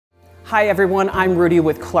Hi everyone, I'm Rudy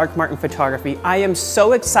with Clark Martin Photography. I am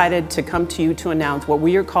so excited to come to you to announce what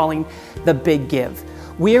we are calling the Big Give.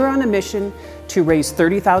 We are on a mission to raise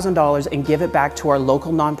 $30,000 and give it back to our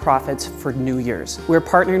local nonprofits for New Year's. We're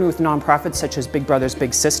partnering with nonprofits such as Big Brothers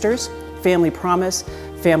Big Sisters, Family Promise,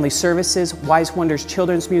 Family Services, Wise Wonders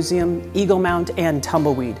Children's Museum, Eagle Mount, and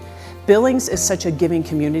Tumbleweed. Billings is such a giving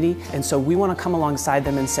community, and so we want to come alongside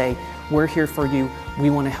them and say, we're here for you, we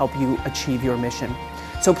want to help you achieve your mission.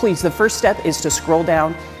 So please, the first step is to scroll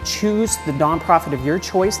down, choose the nonprofit of your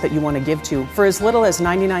choice that you want to give to. For as little as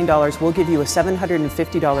 $99, we'll give you a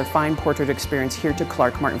 $750 fine portrait experience here to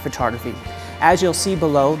Clark Martin Photography. As you'll see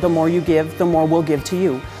below, the more you give, the more we'll give to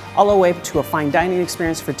you, all the way to a fine dining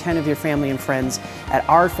experience for 10 of your family and friends at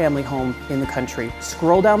our family home in the country.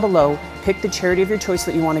 Scroll down below, pick the charity of your choice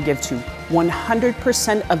that you want to give to.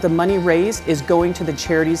 100% of the money raised is going to the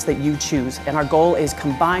charities that you choose, and our goal is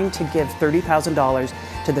combined to give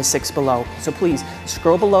 $30,000 to the 6 below. So please,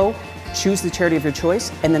 scroll below, choose the charity of your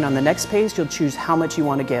choice, and then on the next page, you'll choose how much you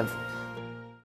want to give.